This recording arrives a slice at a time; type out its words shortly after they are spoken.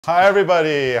Hi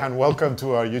everybody and welcome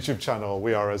to our YouTube channel.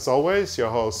 We are as always your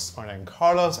hosts Arne and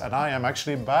Carlos, and I am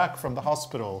actually back from the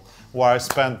hospital where I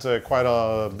spent quite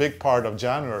a big part of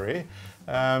January.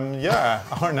 Yeah,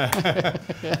 Arne.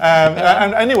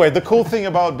 And anyway, the cool thing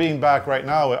about being back right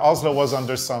now, Oslo was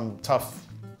under some tough,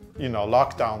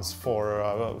 lockdowns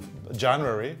for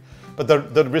January. But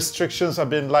the restrictions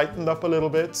have been lightened up a little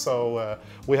bit, so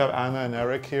we have Anna and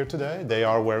Eric here today. They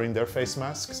are wearing their face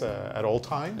masks at all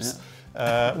times. Yeah.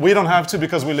 We don't have to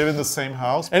because we live in the same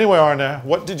house. Anyway, Arne,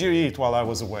 what did you eat while I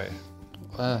was away?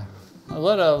 A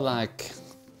lot of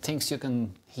things you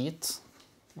can heat,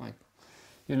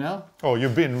 Oh,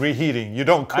 you've been reheating. You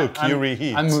don't cook, you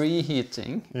reheat. I'm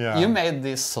reheating. Yeah. You made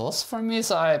this sauce for me,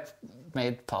 so I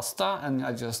made pasta and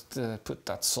I just put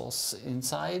that sauce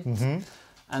inside. Mm-hmm.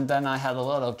 And then I had a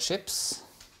lot of chips,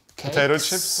 cakes, potato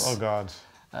chips. Oh God.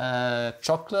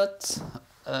 Chocolate.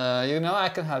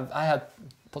 I had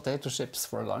potato chips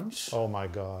for lunch. Oh my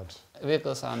God.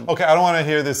 Because I'm... Okay, I don't want to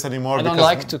hear this anymore. I don't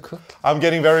like to cook. I'm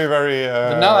getting very, very...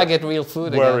 but now I get real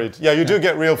food worried. again. Yeah, you do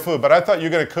get real food, but I thought you were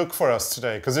going to cook for us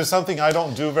today, because there's something I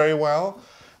don't do very well,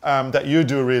 that you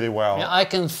do really well. Yeah, I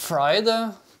can fry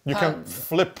the... You can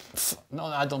flip. No,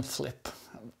 I don't flip.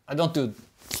 I don't do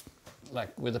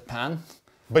with a pan.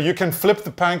 But you can flip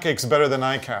the pancakes better than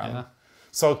I can. Yeah.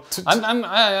 So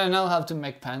I know how to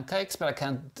make pancakes, but I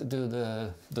can't do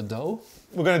the dough.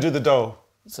 We're gonna do the dough.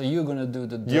 So you're gonna do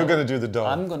the dough. You're gonna do the dough.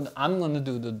 I'm gonna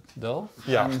do the dough.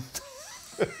 Yeah.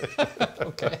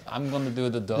 Okay, I'm gonna do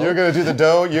the dough. You're gonna do the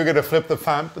dough. You're gonna flip the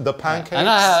pancakes. Yeah. And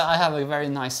I have a very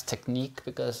nice technique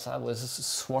because I was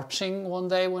swatching one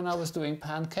day when I was doing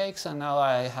pancakes, and now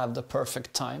I have the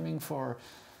perfect timing for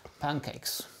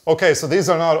pancakes. Okay, so these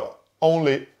are not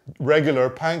only regular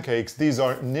pancakes, these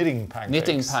are knitting pancakes.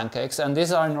 Knitting pancakes, and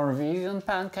these are Norwegian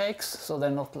pancakes, so they're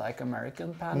not like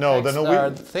American pancakes. No, they're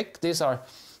thick. These are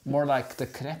more like the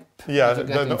crepe. Yeah,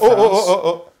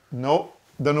 no,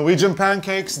 the Norwegian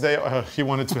pancakes, they he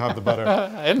wanted to have the butter.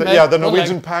 The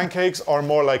Norwegian pancakes are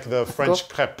more like the French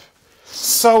crepe.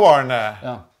 So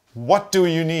Arne, what do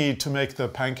you need to make the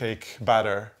pancake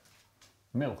batter?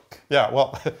 Milk. Yeah,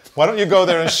 well, why don't you go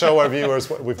there and show our viewers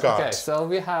what we've got? Okay, so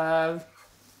we have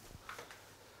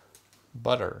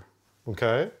butter.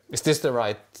 Okay. Is this the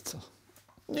right?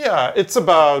 Yeah, it's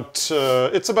about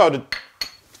a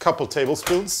couple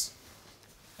tablespoons.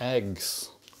 Eggs.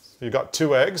 You got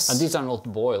 2 eggs. And these are not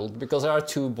boiled because there are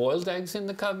 2 boiled eggs in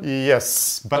the cup.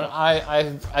 Yes, but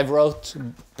I wrote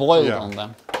boiled on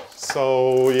them.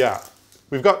 So yeah,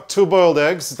 we've got 2 boiled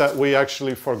eggs that we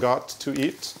actually forgot to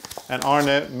eat. And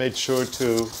Arne made sure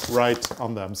to write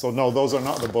on them. So no, those are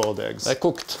not the boiled eggs. They're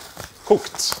cooked.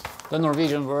 Cooked. The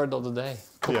Norwegian word of the day.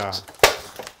 Cooked. Yeah.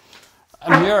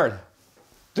 And mjøl.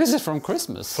 This is from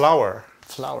Christmas. Flour.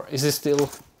 Flour. Is it still?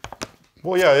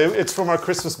 Well, yeah, it's from our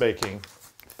Christmas baking.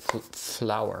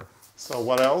 Flour. So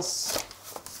what else?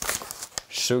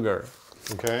 Sugar.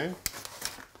 Okay.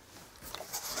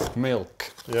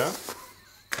 Milk. Yeah.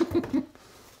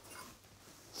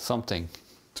 Something.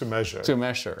 To measure. To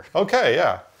measure. Okay,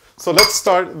 yeah. So let's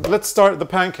start the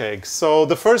pancakes. So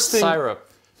the first thing. Syrup.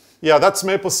 Yeah, that's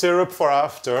maple syrup for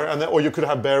after, and then, or you could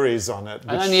have berries on it.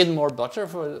 And I need more butter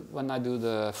for when I do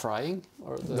the frying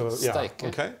or the steak. Yeah,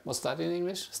 okay. What's that in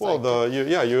English? Steak. Well,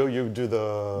 you do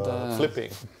the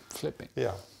flipping. Flipping.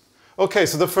 Yeah. Okay,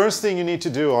 so the first thing you need to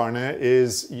do, Arne,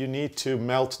 is you need to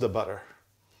melt the butter.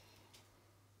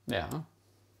 Yeah.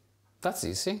 That's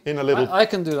easy. In a little. I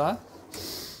can do that.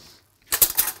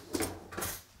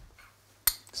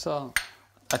 So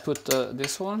I put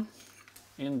this one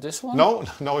in this one. No,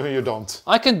 you don't.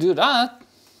 I can do that.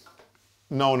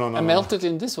 No. I melt it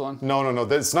in this one. No.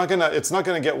 It's not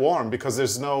gonna get warm because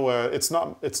there's no. It's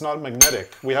not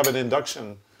magnetic. We have an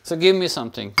induction. So give me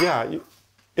something. Yeah,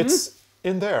 it's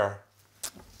in there.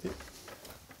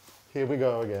 Here we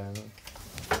go again.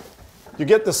 You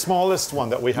get the smallest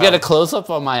one that we have. Get a close up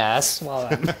on my ass while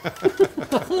I'm.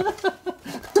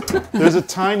 There's a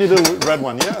tiny little red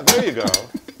one. Yeah, there you go.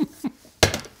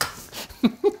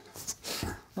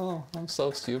 Oh, I'm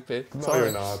so stupid. No, Sorry.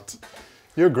 you're not.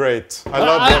 You're great. I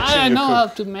love watching you I know cook. how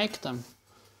to make them.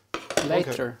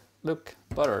 Later. Okay. Look,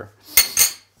 butter.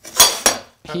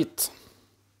 Heat.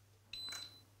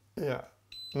 Yeah.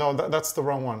 No, that's the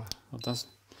wrong one.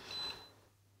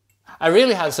 I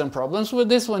really had some problems with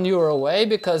this when you were away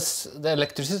because the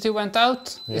electricity went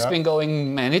out. Yeah. It's been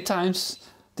going many times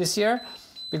this year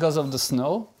because of the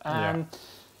snow. And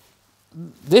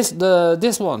this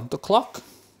one, the clock,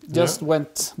 just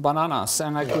went bananas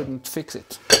and I couldn't fix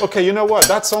it. Okay, you know what?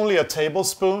 That's only a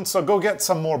tablespoon, so go get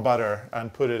some more butter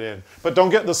and put it in. But don't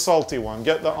get the salty one,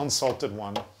 get the unsalted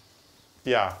one.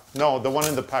 Yeah, no, the one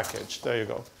in the package. There you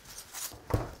go.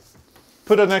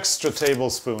 Put an extra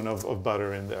tablespoon of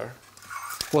butter in there.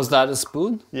 Was that a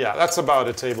spoon? Yeah, that's about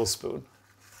a tablespoon.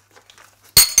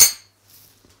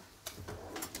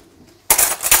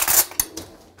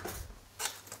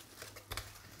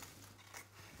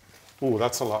 Ooh,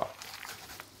 that's a lot.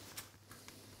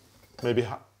 Maybe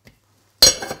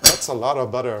that's a lot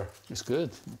of butter. It's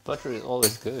good. Butter is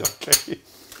always good. Okay.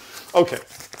 Okay.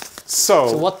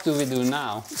 So what do we do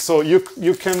now? So you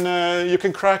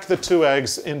can crack the 2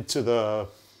 eggs into the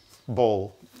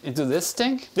bowl. Into this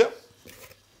thing? Yep.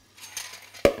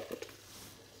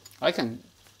 I can.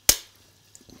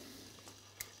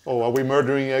 Oh, are we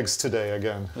murdering eggs today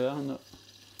again? Yeah, no.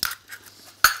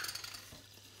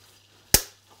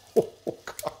 Oh,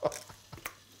 God.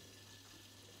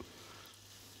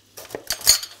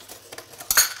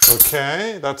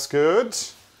 Okay, that's good.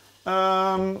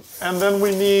 And then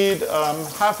we need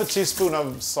half a teaspoon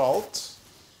of salt.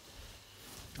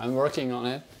 I'm working on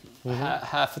it.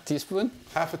 Half a teaspoon?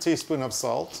 Half a teaspoon of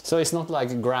salt. So it's not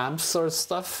like grams or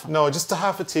stuff? No, just a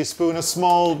half a teaspoon, a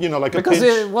small, you know, like a pinch.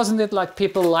 Because wasn't it like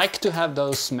people like to have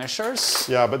those measures?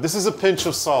 Yeah, but this is a pinch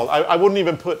of salt. I wouldn't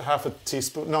even put half a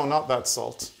teaspoon. No, not that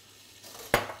salt.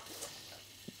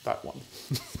 That one.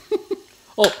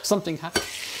 Oh, something happened.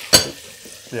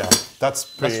 Yeah, that's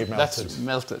pre-melted. That's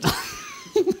melted.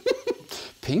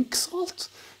 Pink salt?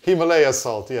 Himalaya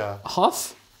salt, yeah.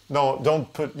 Half? No,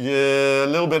 don't put, yeah, a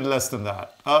little bit less than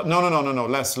that. No,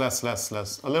 less.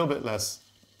 A little bit less.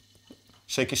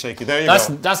 Shaky, shaky, there you go.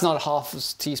 That's not half a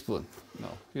teaspoon. No,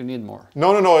 you need more.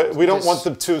 No, we don't want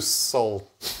them too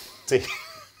salty.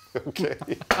 Okay.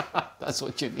 That's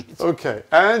what you need. Okay,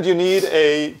 and you need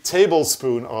a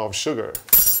tablespoon of sugar.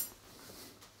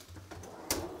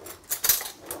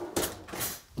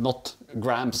 Not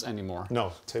grams anymore.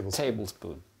 No, tablespoon.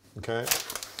 Tablespoon. Okay.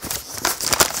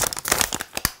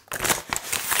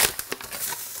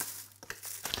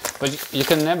 But you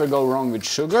can never go wrong with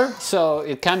sugar, so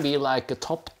it can be like a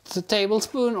topped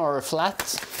tablespoon or a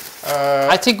flat.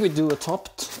 I think we do a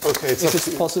topped. Okay, if it's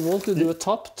possible to do a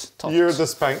topped. You're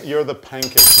the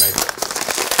pancake maker.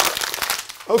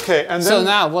 Okay, and then so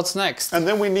now what's next? And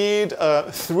then we need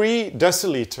 3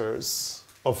 deciliters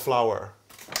of flour.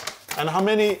 And how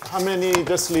many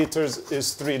deciliters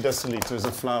is 3 deciliters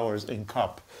of flour in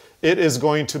cup? It is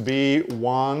going to be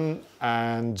 1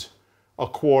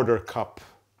 1/4 cup.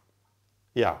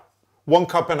 Yeah, 1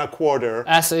 cup and a quarter.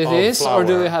 As it is, flour. or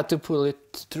do we have to pull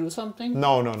it through something?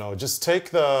 No. Just take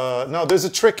the. No, there's a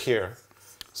trick here.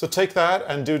 So take that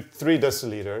and do 3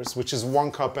 deciliters, which is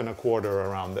 1 cup and a quarter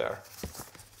around there.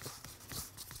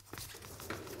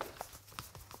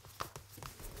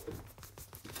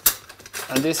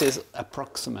 And this is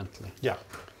approximately. Yeah.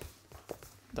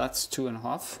 That's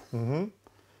 2.5. Mm-hmm.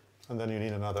 And then you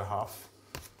need another half.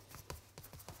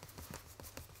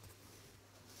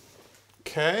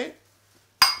 Okay.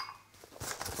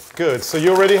 Good. So you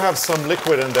already have some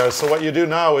liquid in there. So what you do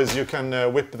now is you can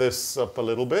whip this up a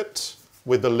little bit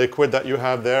with the liquid that you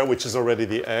have there, which is already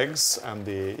the eggs and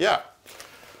the, yeah.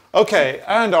 Okay,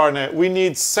 and Arne, we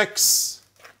need 6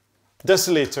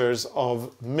 deciliters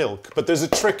of milk. But there's a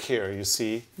trick here, you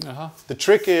see. The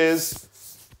trick is,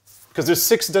 because there's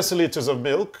 6 deciliters of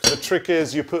milk, the trick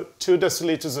is you put 2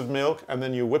 deciliters of milk and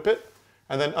then you whip it,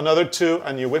 and then another 2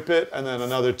 and you whip it, and then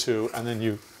another 2 and then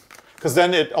you, because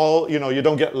then it all, you know, you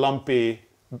don't get a lumpy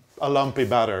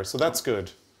batter, so that's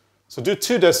good. So do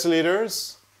 2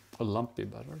 deciliters. A lumpy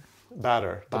batter?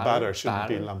 Batter. The batter shouldn't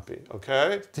be lumpy,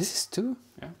 okay? This is 2?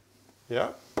 Yeah. Yeah.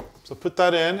 So put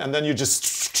that in, and then you just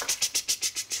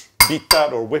beat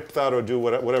that or whip that or do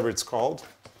whatever it's called.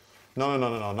 No,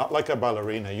 not like a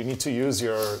ballerina. You need to use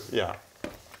your, yeah.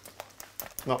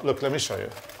 No, look, let me show you.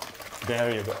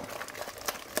 There you go.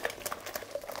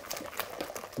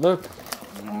 Look.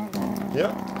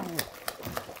 Yeah.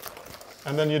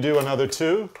 And then you do another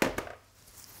 2.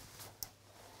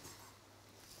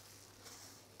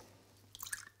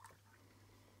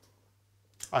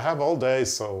 I have all day,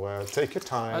 so take your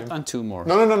time. And 2 more.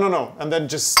 No. And then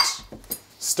just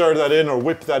stir that in or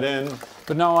whip that in.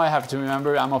 But now I have to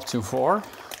remember I'm up to 4.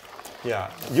 Yeah.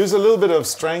 Use a little bit of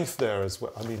strength there as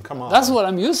well. I mean, come on. That's what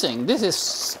I'm using. This is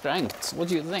strength. What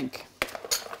do you think?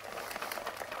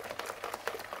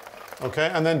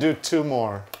 Okay, and then do 2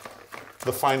 more.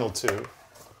 The final 2.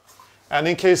 And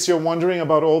in case you're wondering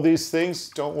about all these things,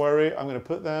 don't worry. I'm going to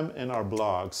put them in our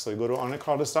blog. So you go to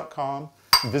arnecarlos.com.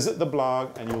 Visit the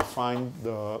blog and you'll find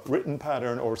the written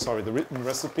pattern, or sorry, the written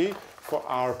recipe for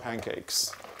our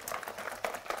pancakes.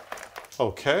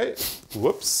 Okay,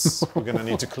 whoops, we're gonna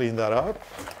need to clean that up.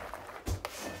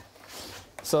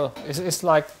 So it's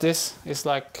like this. It's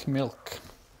like milk.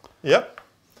 Yep.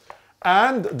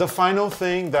 And the final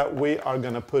thing that we are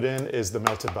going to put in is the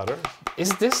melted butter.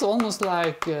 Is this almost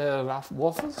like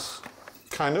waffles?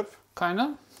 Kind of. Kind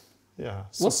of? Yeah.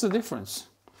 So What's the difference?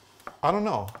 I don't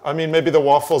know. I mean, maybe the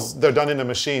waffles, they're done in a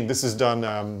machine. This is done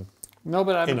no,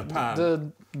 but in a pan.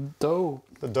 The dough.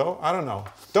 The dough? I don't know.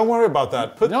 Don't worry about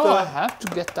that. I have to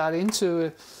get that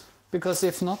into, because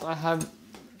if not, I have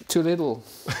too little.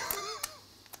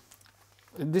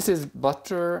 This is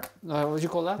butter. What do you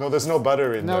call that? No, there's no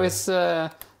butter in there. No, it's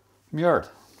mjøl.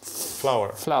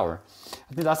 Flour. Flour.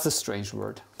 I think that's a strange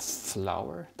word.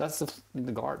 Flour. That's in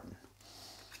the garden.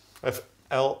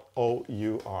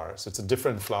 Flour. So it's a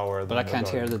different flour. But I can't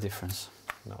hear the difference.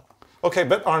 No. Okay,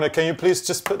 but Arne, can you please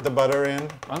just put the butter in?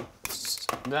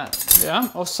 That. Yeah,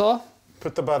 also.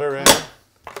 Put the butter in.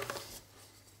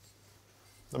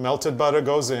 The melted butter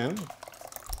goes in.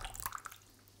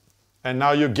 And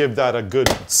now you give that a good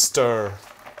stir.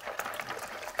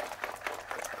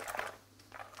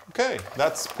 Okay,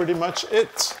 that's pretty much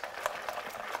it.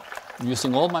 I'm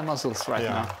using all my muscles right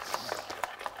now.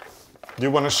 Do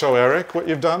you want to show Eric what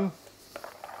you've done?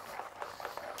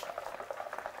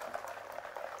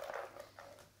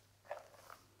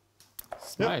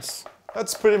 It's nice.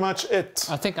 That's pretty much it.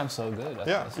 I think I'm so good at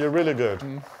this. You're really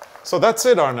good. So that's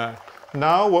it, Arne.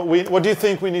 Now, what do you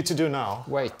think we need to do now?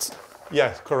 Wait.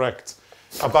 Yeah, correct.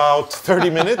 About 30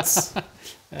 minutes.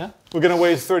 Yeah. We're going to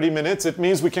wait 30 minutes. It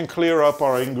means we can clear up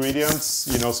our ingredients,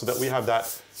 you know, so that we have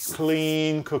that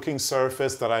clean cooking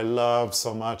surface that I love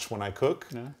so much when I cook,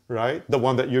 right? The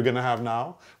one that you're going to have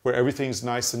now, where everything's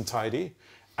nice and tidy.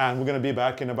 And we're going to be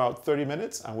back in about 30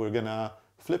 minutes, and we're going to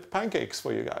flip pancakes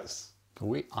for you guys.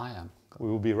 I am. We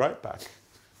will be right back.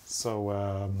 So,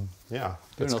 yeah,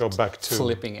 let's You're go not back to...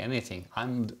 flipping anything.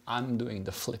 I'm doing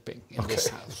the flipping in this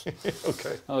house.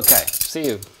 Okay. Okay, see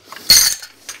you.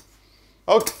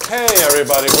 Okay,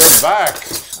 everybody, we're back.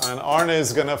 And Arne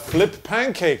is going to flip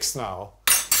pancakes now.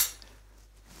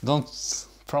 Don't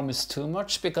promise too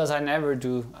much, because I never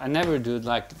do it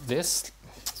like this.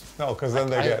 No, because then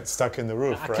they get stuck in the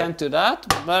roof, I right? can't do that,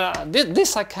 but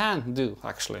this I can do,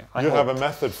 actually. I You hope. have a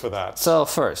method for that. So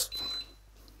first,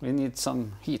 we need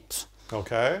some heat.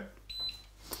 Okay.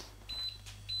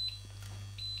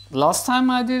 Last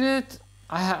time I did it,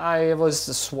 I was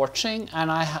swatching,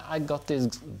 and I got this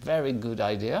very good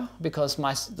idea, because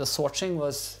the swatching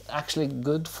was actually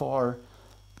good for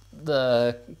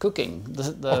the cooking.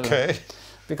 Okay.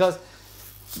 Because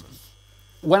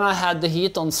when I had the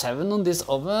heat on 7 on this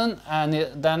oven, and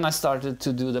then I started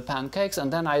to do the pancakes,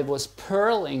 and then I was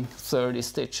purling 30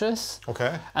 stitches.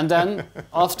 Okay. And then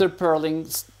after purling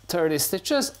 30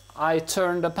 stitches, I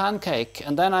turned the pancake,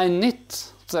 and then I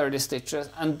knit 30 stitches,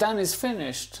 and then it's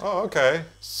finished. Oh, okay.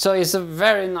 So it's a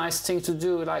very nice thing to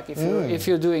do, like if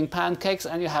you're doing pancakes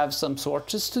and you have some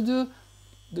swatches to do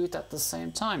it at the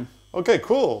same time. Okay,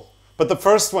 cool. But the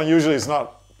first one usually is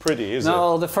not pretty, is it?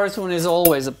 No, the first one is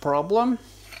always a problem.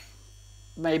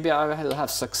 Maybe I will have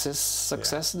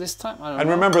success this time. I don't know. And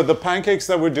remember, the pancakes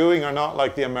that we're doing are not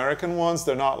like the American ones.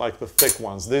 They're not like the thick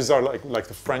ones. These are like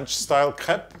the French style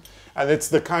crepe. And it's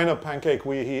the kind of pancake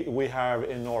we have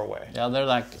in Norway. Yeah, they're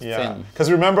like thin.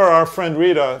 Because remember our friend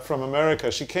Rita from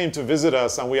America, she came to visit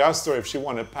us and we asked her if she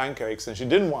wanted pancakes, and she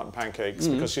didn't want pancakes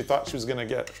because she thought she was going to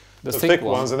get the thick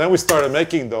ones. And then we started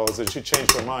making those and she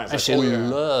changed her mind. And she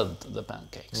loved the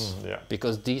pancakes.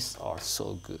 Because these are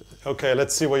so good. Okay,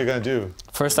 let's see what you're going to do.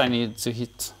 First I need to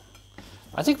heat.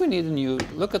 I think we need a new,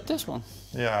 look at this one.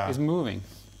 Yeah. It's moving.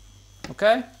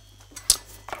 Okay?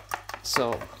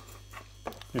 So.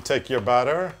 You take your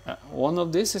batter. One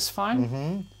of these is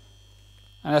fine.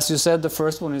 And as you said, the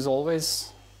first one is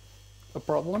always a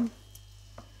problem.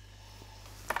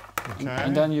 Okay.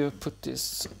 And then you put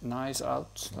this nice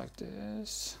out like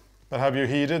this. But have you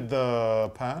heated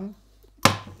the pan?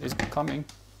 It's coming.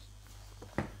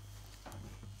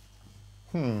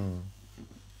 Don't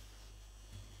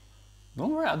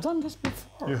worry, I've done this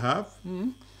before. You have?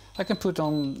 I can put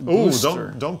on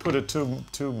booster. Don't put it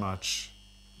too much.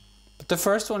 But the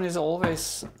first one is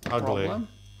always a ugly. problem.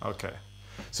 Okay.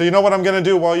 So you know what I'm going to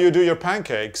do while you do your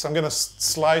pancakes? I'm going to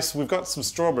slice, we've got some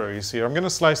strawberries here. I'm going to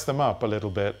slice them up a little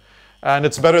bit. And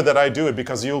it's better that I do it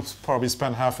because you'll probably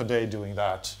spend half a day doing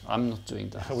that. I'm not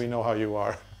doing that. We know how you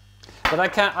are. But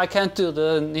I can't do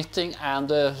the knitting and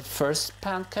the first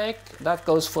pancake. That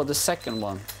goes for the second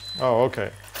one. Oh,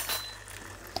 okay.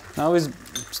 Now it's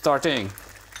starting.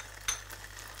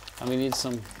 And we need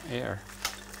some air.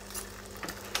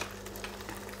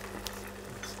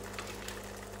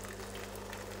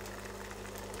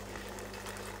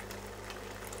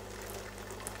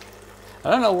 I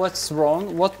don't know what's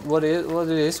wrong, what it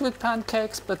is with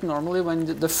pancakes, but normally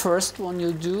when the first one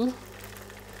you do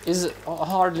is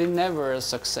hardly never a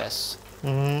success.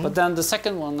 But then the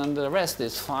second one and the rest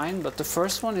is fine, but the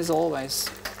first one is always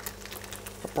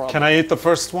a problem. Can I eat the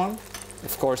first one?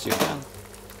 Of course you can.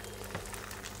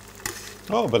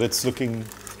 Oh, but it's looking...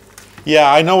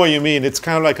 Yeah, I know what you mean. It's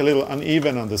kind of like a little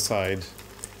uneven on the side.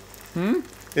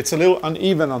 It's a little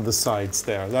uneven on the sides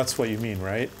there. That's what you mean,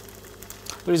 right?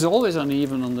 But it's always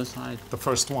uneven on the side. The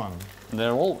first one.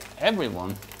 They're all,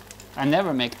 everyone. I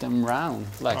never make them round,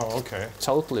 like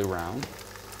totally round.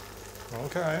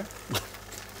 Okay.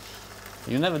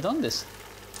 You never done this?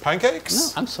 Pancakes? No,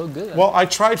 I'm so good at Well, I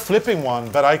tried flipping one,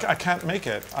 but I can't make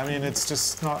it. I mean, it's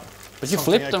just not... But you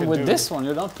flip them with this one,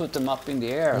 you don't put them up in the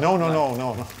air. No.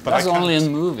 But that's only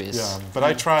in movies. Yeah, but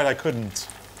I tried, I couldn't.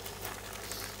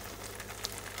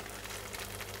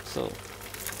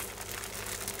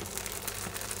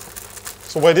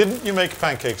 So why didn't you make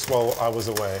pancakes while I was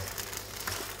away?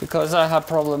 Because I had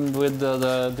problem with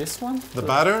this one. The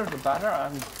batter? The batter.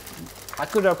 I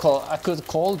could have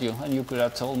called you and you could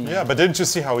have told me. Yeah, but didn't you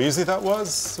see how easy that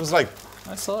was? It was like...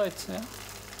 I saw it, yeah.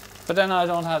 But then I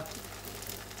don't have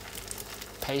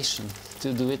patience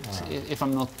to do it if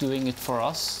I'm not doing it for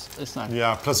us. It's not.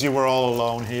 Yeah, plus you were all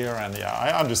alone here, and yeah,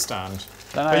 I understand.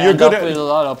 Then I end up with a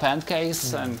lot of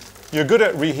pancakes and... You're good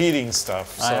at reheating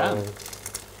stuff, so... I am.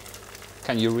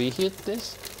 Can you reheat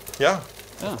this? Yeah,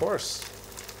 of course.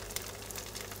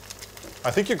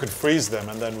 I think you could freeze them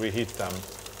and then reheat them,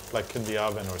 like in the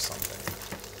oven or something.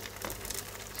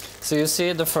 So you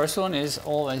see, the first one is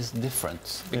always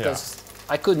different, because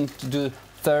I couldn't do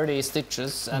 30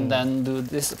 stitches and then do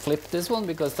this, flip this one,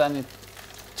 because then it's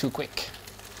too quick.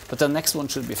 But the next one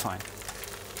should be fine.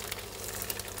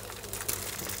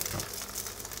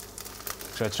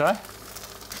 Should I try?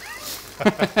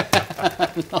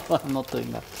 No, I'm not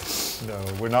doing that. No,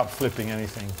 we're not flipping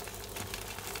anything.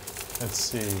 Let's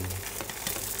see.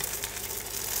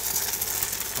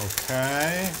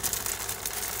 Okay.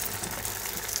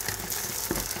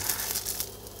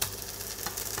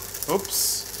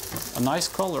 Oops. A nice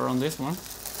color on this one.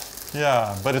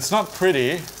 Yeah, but it's not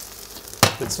pretty.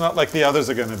 It's not like the others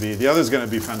are going to be. The others are going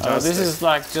to be fantastic. This is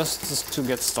like just to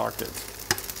get started.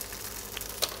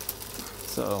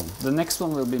 So the next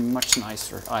one will be much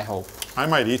nicer, I hope. I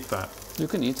might eat that. You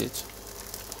can eat it.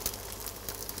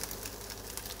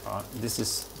 This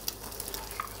is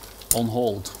on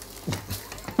hold.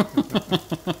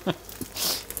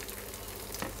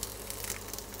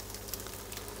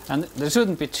 And they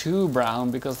shouldn't be too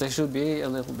brown, because they should be a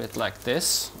little bit like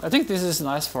this. I think this is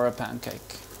nice for a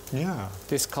pancake. Yeah.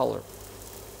 This color.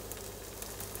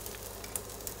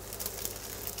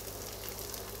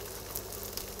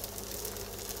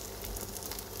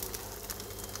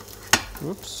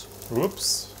 Oops.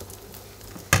 Whoops.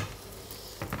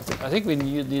 I think we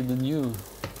need the new...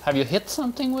 Have you hit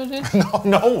something with it?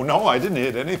 No, I didn't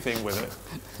hit anything with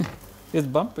it. It's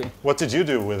bumpy. What did you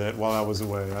do with it while I was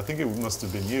away? I think it must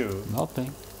have been you.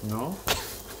 Nothing. No?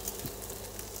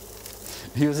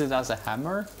 Use it as a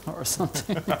hammer or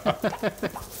something.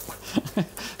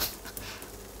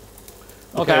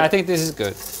 Okay, I think this is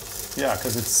good. Yeah,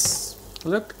 because it's...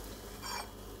 Look.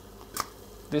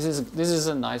 This is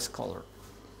a nice color.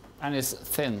 And it's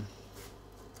thin.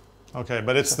 Okay,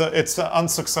 but it's the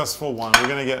unsuccessful one. We're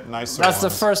gonna get nicer That's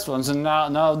ones. the first one, so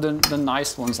now the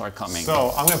nice ones are coming.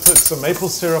 So I'm gonna put some maple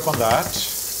syrup on that,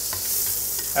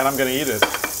 and I'm gonna eat it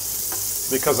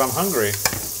because I'm hungry.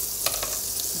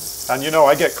 And you know,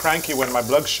 I get cranky when my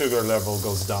blood sugar level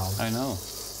goes down. I know.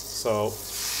 So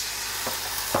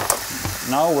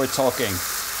now we're talking.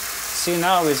 See,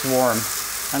 now it's warm,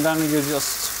 and then you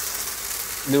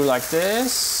just do like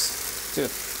this.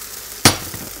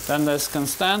 Then this can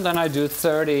stand, then I do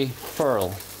 30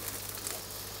 pearl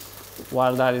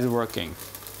while that is working.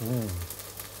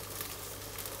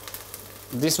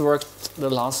 This worked the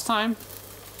last time,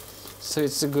 so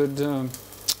it's a good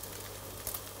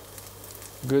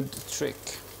good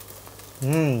trick.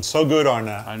 So good, Arne.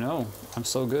 I know, I'm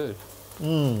so good.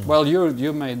 Well,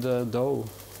 you made the dough.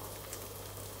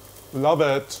 Love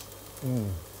it.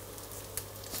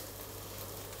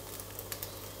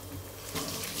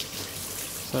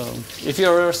 So if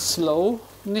you're a slow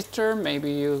knitter,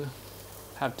 maybe you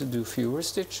have to do fewer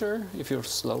stitches. If you're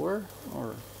slower,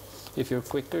 or if you're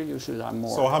quicker, you should have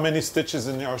more. So how many stitches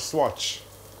in your swatch?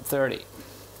 30.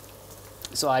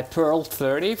 So I purled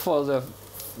 30 for the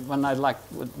when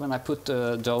I put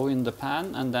the dough in the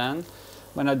pan, and then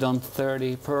when I done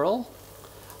 30 purl,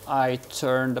 I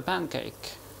turn the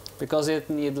pancake because it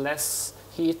needs less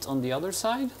heat on the other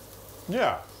side.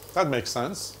 Yeah, that makes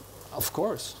sense. Of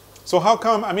course. So how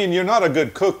come, I mean, you're not a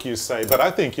good cook, you say, but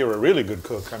I think you're a really good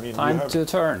cook. I mean, Time to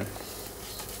turn.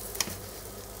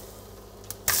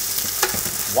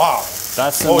 Wow.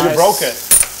 That's oh, nice. you broke it.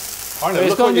 Arne, It's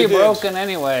look going what to be you did. broken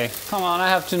anyway. Come on, I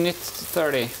have to knit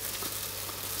 30.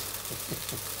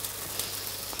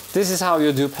 This is how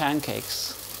you do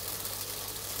pancakes.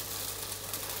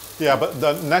 Yeah, but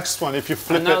the next one, if you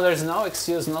flip And now it... there's no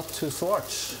excuse not to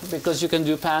swatch, because you can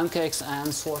do pancakes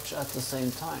and swatch at the same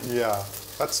time. Yeah,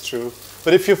 that's true.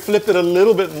 But if you flip it a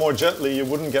little bit more gently, you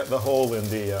wouldn't get the hole in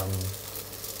the...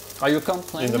 Are you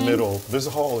complaining? in the middle. There's a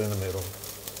hole in the middle.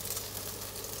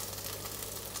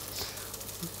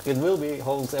 It will be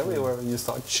holes everywhere when you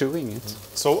start chewing it.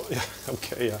 So, yeah,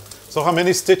 okay, yeah. So how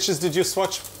many stitches did you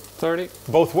swatch? 30.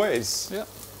 Both ways? Yeah.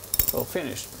 So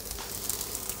finished.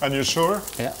 And you're sure?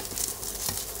 Yeah.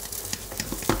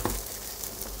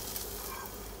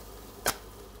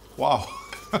 Wow.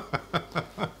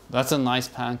 That's a nice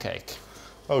pancake.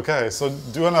 Okay, so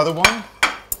do another one.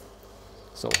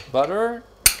 So butter.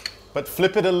 But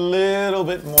flip it a little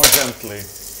bit more gently.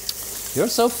 You're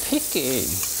so picky.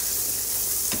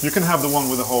 You can have the one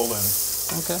with the hole in.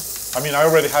 Okay. I mean, I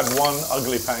already had one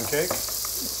ugly pancake.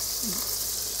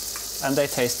 And they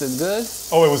tasted good.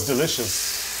 Oh, it was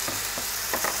delicious.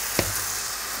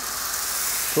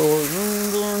 So,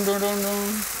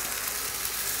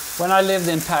 when I lived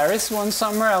in Paris one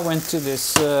summer, I went to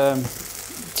this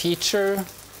teacher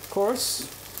course.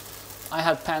 I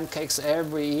had pancakes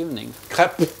every evening.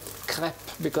 Crêpe. Crepe,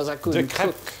 because I couldn't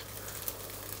cook.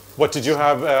 What did you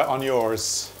have on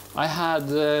yours? I had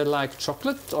like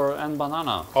chocolate and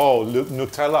banana. Oh,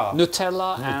 Nutella.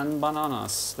 Nutella and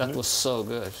bananas. That was so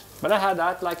good. But I had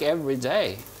that like every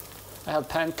day. I had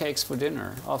pancakes for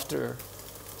dinner after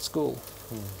school.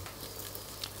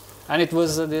 And it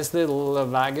was this little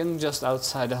wagon just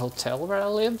outside the hotel where I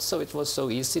lived, so it was so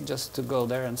easy just to go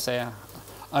there and say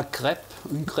une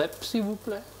crêpe s'il vous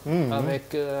plaît,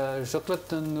 avec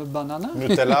chocolate and banana.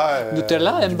 Nutella,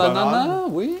 Nutella and banana,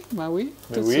 banane. oui, bah oui,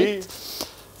 tout de Oui. suite.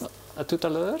 À tout à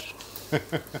l'heure.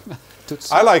 Tout de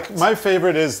suite. I like, my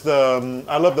favorite is the,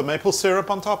 I love the maple syrup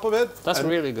on top of it. That's And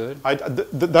really good.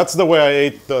 that's the way I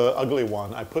ate the ugly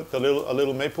one. I put a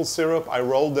little maple syrup, I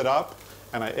rolled it up,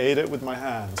 and I ate it with my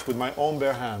hands, with my own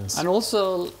bare hands. And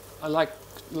also, I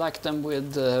like them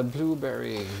with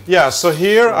blueberry. Yeah, so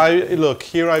here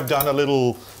here I've done a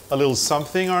little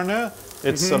something, Arne.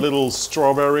 It's a little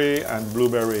strawberry and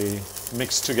blueberry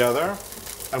mixed together,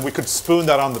 and we could spoon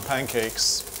that on the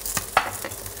pancakes.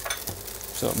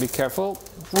 So be careful.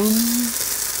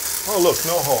 Oh look,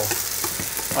 no hole.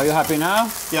 Are you happy now?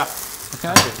 Yeah.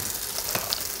 Okay.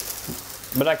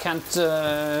 But I can't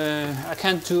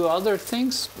do other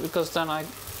things because then I.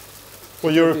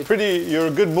 Well, you're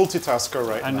a good multitasker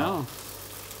right now. I know.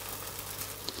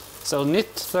 So knit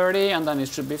 30 and then it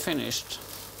should be finished.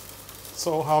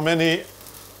 So how many?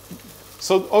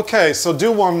 So okay, so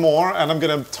do one more, and I'm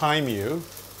gonna time you.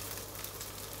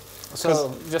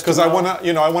 So just Because I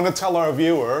wanna tell our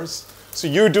viewers. So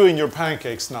you're doing your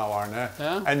pancakes now, Arne,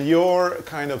 Yeah. and your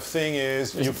kind of thing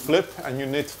is you flip and you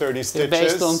knit 30 stitches.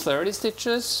 based on 30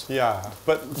 stitches. Yeah,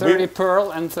 but 30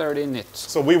 purl and 30 knit.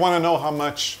 so we want to know how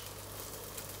much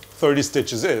 30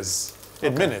 stitches is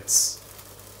in minutes,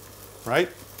 right?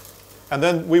 And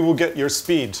then we will get your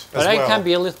speed as But well. it can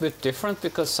be a little bit different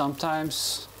because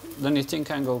sometimes the knitting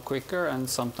can go quicker and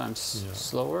sometimes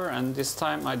slower. And this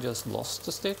time I just lost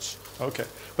the stitch. Okay,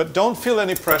 but don't feel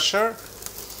any pressure.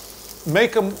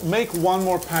 Make one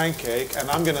more pancake, and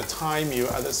I'm gonna time you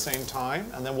at the same time,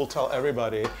 and then we'll tell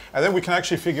everybody, and then we can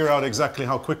actually figure out exactly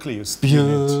how quickly you spin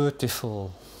it.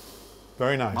 Beautiful.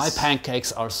 Very nice. My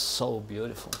pancakes are so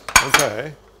beautiful.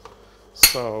 Okay,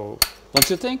 so Don't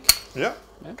you think? yeah.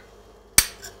 Yeah.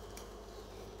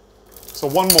 So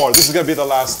one more. This is gonna be the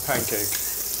last pancake.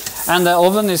 And the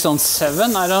oven is on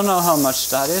 7. I don't know how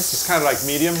much that is. It's kind of like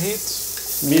medium heat,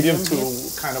 medium to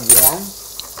kind of warm.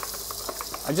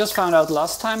 I just found out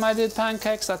last time I did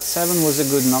pancakes that 7 was a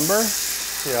good number.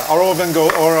 Yeah,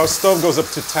 our stove goes up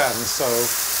to 10, so.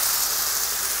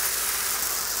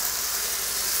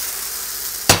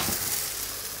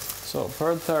 So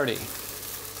per 30.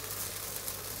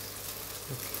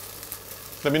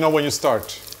 Let me know when you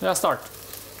start. Yeah, start.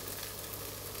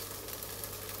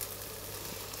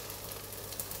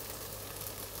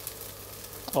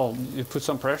 Oh, you put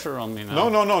some pressure on me now.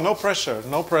 No pressure,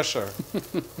 no pressure.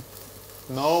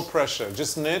 No pressure,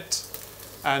 just knit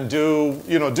and do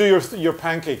your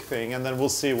pancake thing, and then we'll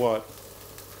see what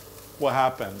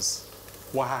happens.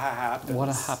 What happens. What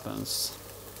happens?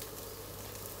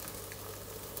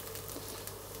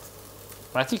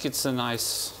 I think it's a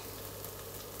nice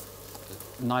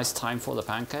nice time for the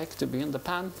pancake to be in the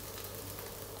pan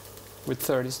with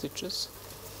 30 stitches.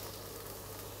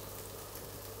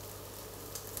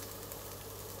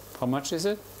 How much is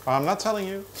it? I'm not telling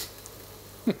you.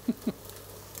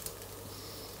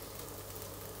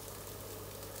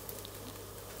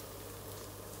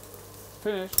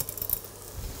 Finish.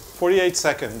 48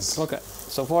 seconds. Okay,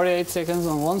 so 48 seconds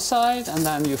on one side and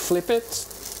then you flip it.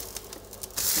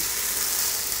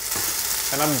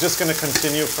 And I'm just going to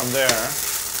continue from there.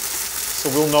 So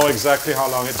we'll know exactly how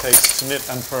long it takes to knit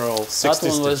and purl 60 That one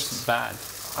stitches. was bad.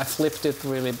 I flipped it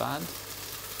really bad.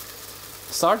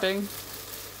 Starting.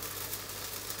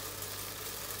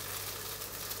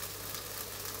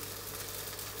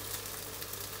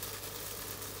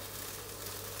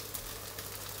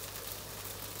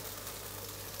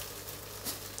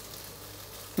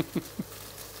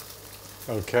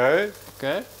 Okay.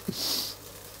 Okay.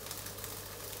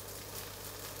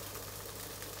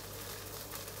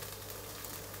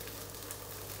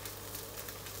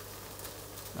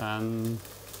 And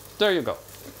there you go.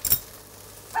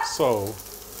 So,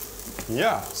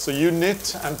 yeah, so you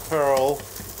knit and purl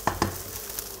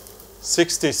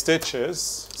 60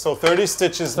 stitches. So 30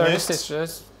 stitches 30 knit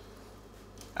stitches.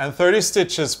 and 30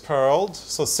 stitches purled.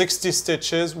 So 60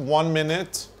 stitches, 1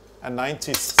 minute and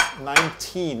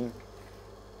 19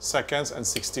 seconds and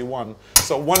 61.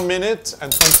 So 1 minute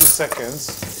and 20 seconds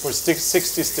for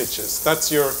 60 stitches.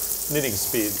 That's your knitting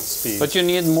speed. But you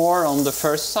need more on the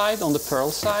first side, on the purl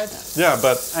side, Yeah,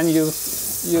 but and you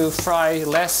fry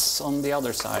less on the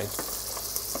other side.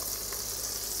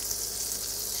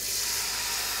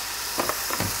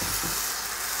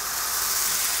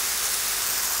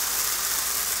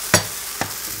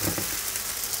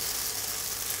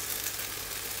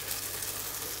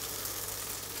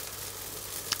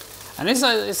 And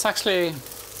it's actually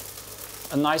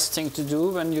a nice thing to do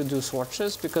when you do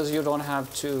swatches, because you don't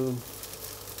have to.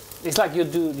 It's like you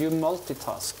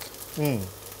multitask. Mm.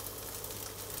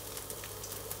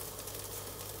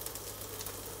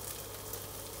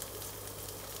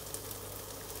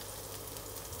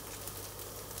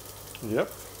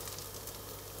 Yep.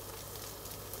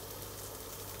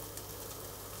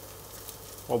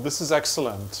 Well, this is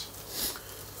excellent.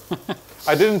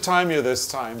 I didn't time you this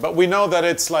time, but we know that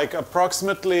it's like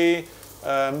approximately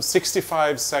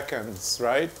 65 seconds,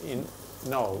 right?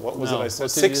 No, what was it I said?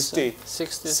 60.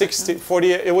 60,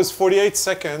 48, it was 48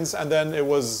 seconds, and then it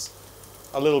was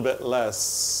a little bit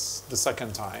less the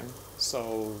second time.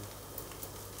 So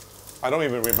I don't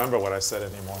even remember what I said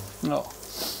anymore. No.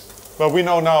 But we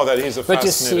know now that he's a But fast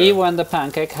you see, knitter. when the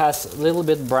pancake has a little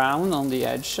bit brown on the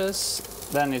edges,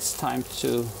 then it's time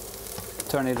to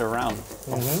turn it around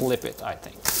or flip it, I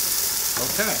think.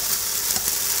 Okay.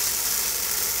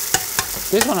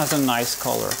 This one has a nice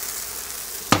color.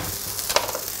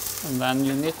 And then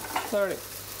you knit 30.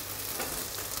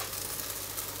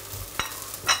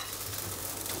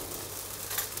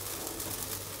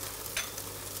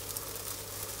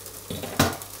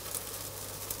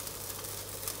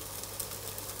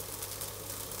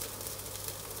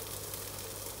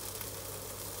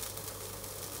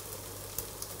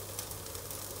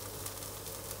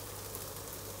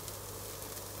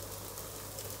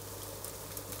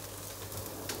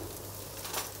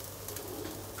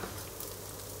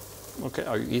 Okay,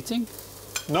 are you eating?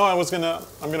 No, I'm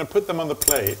gonna put them on the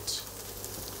plate.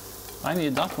 I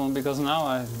need that one because now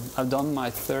I've done my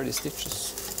 30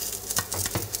 stitches.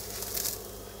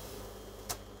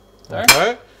 There.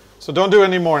 Okay. So don't do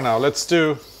any more now. Let's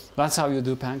do. That's how you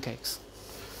do pancakes.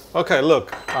 Okay,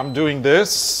 look, I'm doing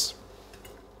this.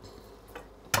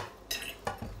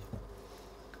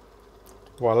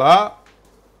 Voila.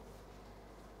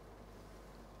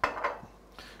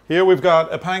 Here we've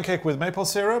got a pancake with maple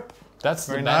syrup. That's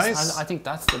Very the best. nice. I think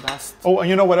that's the best. Oh, and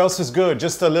you know what else is good?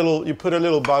 Just a little, you put a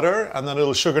little butter and then a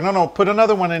little sugar. No, put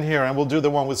another one in here and we'll do the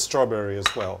one with strawberry as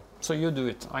well. So you do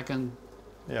it. I can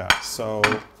Yeah, so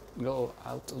go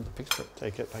out of the picture.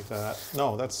 take it like that.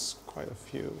 No, that's quite a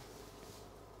few.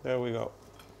 There we go.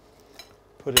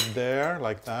 Put it there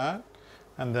like that.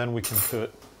 And then we can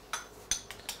put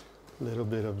a little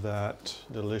bit of that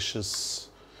delicious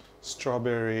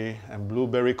strawberry and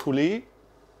blueberry coulis.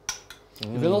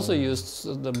 You can also use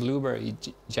the blueberry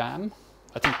jam.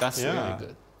 I think that's really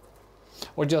good.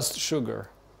 Or just sugar.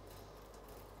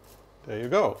 There you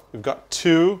go. We've got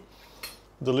 2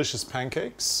 delicious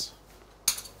pancakes.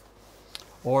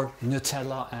 Or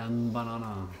Nutella and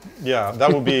banana. Yeah,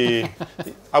 that would be...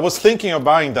 I was thinking of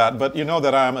buying that, but you know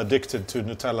that I'm addicted to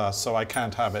Nutella, so I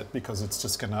can't have it because it's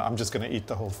just I'm just gonna eat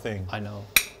the whole thing. I know.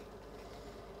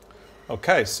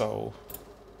 Okay, so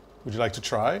would you like to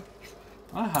try?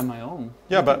 I have my own.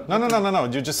 Yeah, but no.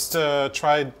 You just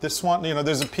try this one. You know,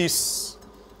 there's a piece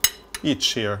each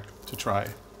here to try.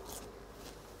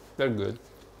 They're good.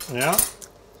 Yeah?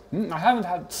 I haven't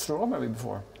had strawberry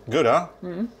before. Good, huh?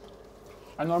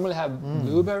 I normally have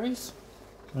blueberries,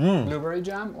 blueberry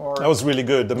jam, or That was really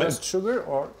good. just sugar,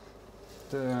 or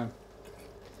the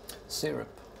syrup.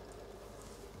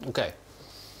 Okay.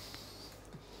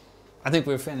 I think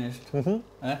we're finished.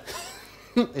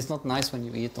 It's not nice when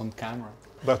you eat on camera.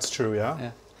 That's true, yeah?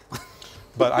 Yeah.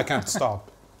 But I can't stop.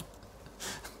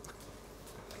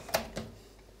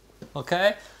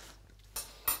 Okay.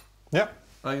 Yeah.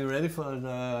 Are you ready for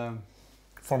the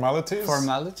Formalities?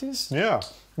 formalities? Yeah.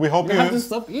 We hope You you... have to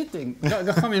stop eating.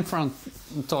 Go come in front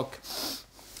and talk.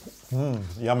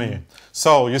 Yummy.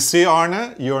 So, you see,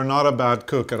 Arne, you're not a bad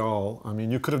cook at all. I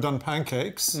mean, you could have done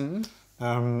pancakes. And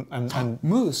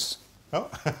Mousse. Oh.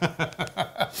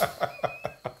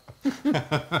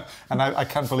 And I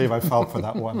can't believe I fell for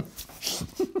that one.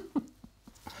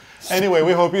 Anyway,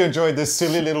 we hope you enjoyed this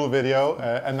silly little video.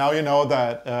 And now you know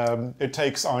that it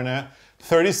takes Arne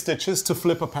 30 stitches to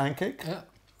flip a pancake. Yeah.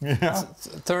 Yeah.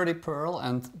 30 purl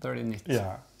and 30 knit.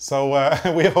 Yeah. So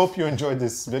we hope you enjoyed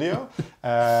this video.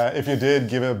 If you did,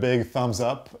 give it a big thumbs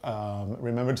up.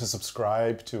 Remember to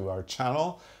subscribe to our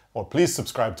channel, or please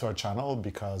subscribe to our channel,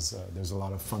 because there's a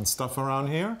lot of fun stuff around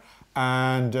here.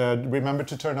 And remember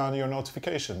to turn on your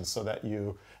notifications so that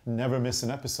you never miss an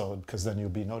episode, because then you'll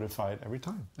be notified every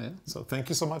time. Yeah. So thank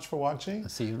you so much for watching. I'll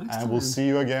see you next time. And we'll see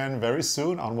you again very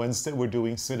soon. On Wednesday, we're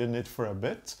doing Sit and Knit for a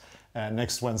bit. And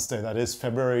next Wednesday, that is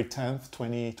February 10th,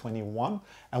 2021.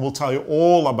 And we'll tell you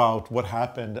all about what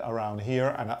happened around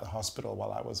here and at the hospital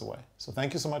while I was away. So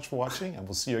thank you so much for watching, and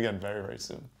we'll see you again very, very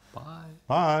soon. Bye.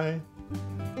 Bye.